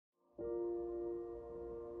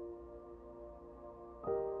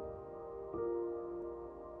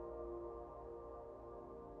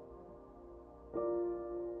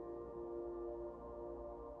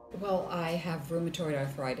Well, I have rheumatoid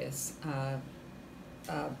arthritis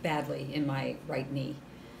badly in my right knee.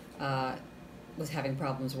 Was having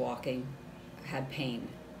problems walking, had pain,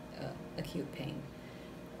 acute pain.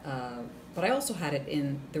 But I also had it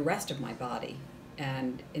in the rest of my body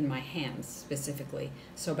and in my hands specifically,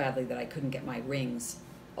 so badly that I couldn't get my rings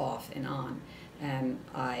off and on. And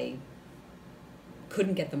I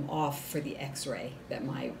couldn't get them off for the x-ray that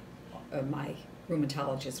my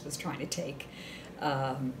rheumatologist was trying to take.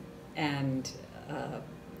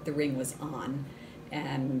 The ring was on,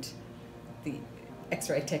 and the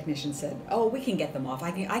x-ray technician said, "Oh, we can get them off.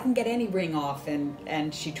 I can get any ring off."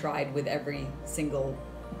 And she tried with every single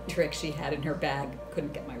trick she had in her bag,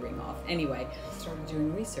 couldn't get my ring off. Anyway, started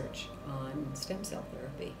doing research on stem cell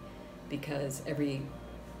therapy because every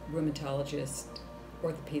rheumatologist,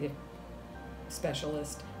 orthopedic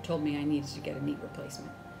specialist told me I needed to get a knee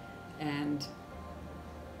replacement. And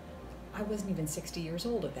I wasn't even 60 years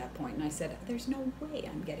old at that point, and I said, "There's no way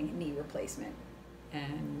I'm getting a knee replacement."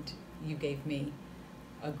 And you gave me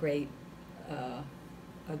a great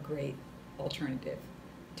alternative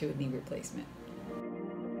to a knee replacement.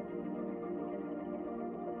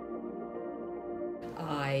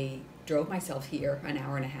 I drove myself here an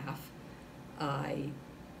hour and a half. I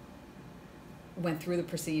went through the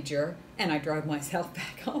procedure, and I drove myself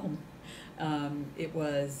back home. It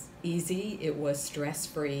was easy. It was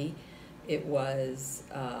stress-free. It was,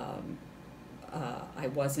 I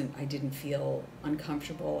didn't feel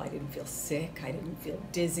uncomfortable. I didn't feel sick. I didn't feel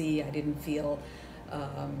dizzy. I didn't feel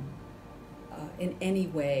in any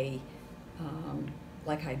way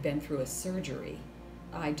like I'd been through a surgery.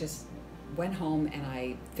 I just went home and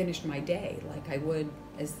I finished my day like I would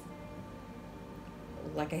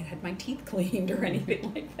like I had my teeth cleaned or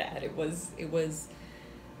anything like that. It was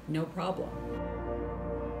no problem.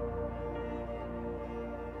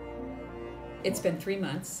 It's been 3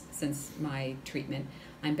 months since my treatment.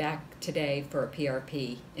 I'm back today for a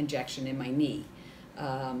PRP injection in my knee.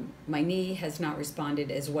 My knee has not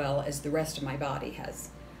responded as well as the rest of my body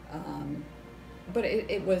has, but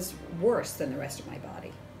it was worse than the rest of my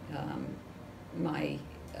body. My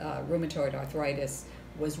rheumatoid arthritis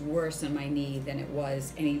was worse in my knee than it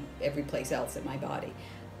was every place else in my body.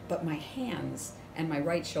 But my hands and my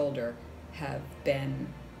right shoulder have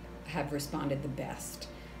responded the best.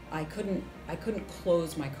 I couldn't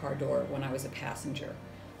close my car door when I was a passenger.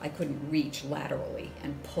 I couldn't reach laterally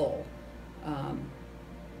and pull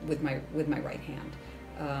with my right hand.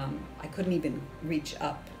 I couldn't even reach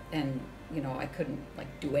up, and I couldn't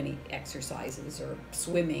do any exercises or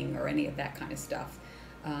swimming or any of that kind of stuff.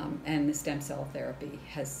 And the stem cell therapy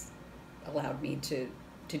has allowed me to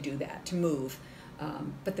do that, to move.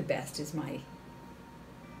 But the best is my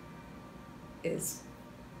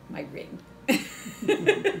ring.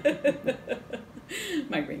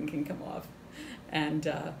 My ring can come off. And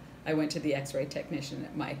I went to the x-ray technician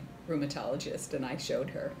at my rheumatologist, and I showed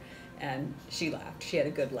her, and she laughed. She had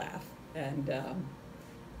a good laugh. And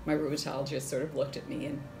my rheumatologist sort of looked at me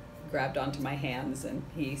and grabbed onto my hands, and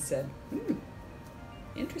he said,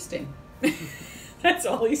 "Interesting." That's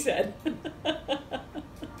all he said.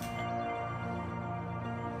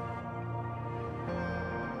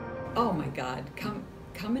 Oh my God, come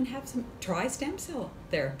and try stem cell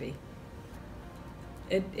therapy.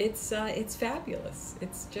 It's fabulous.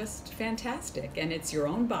 It's just fantastic, and it's your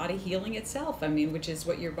own body healing itself. I mean, which is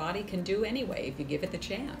what your body can do anyway if you give it the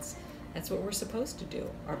chance. That's what we're supposed to do.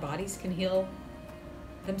 Our bodies can heal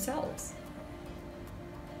themselves.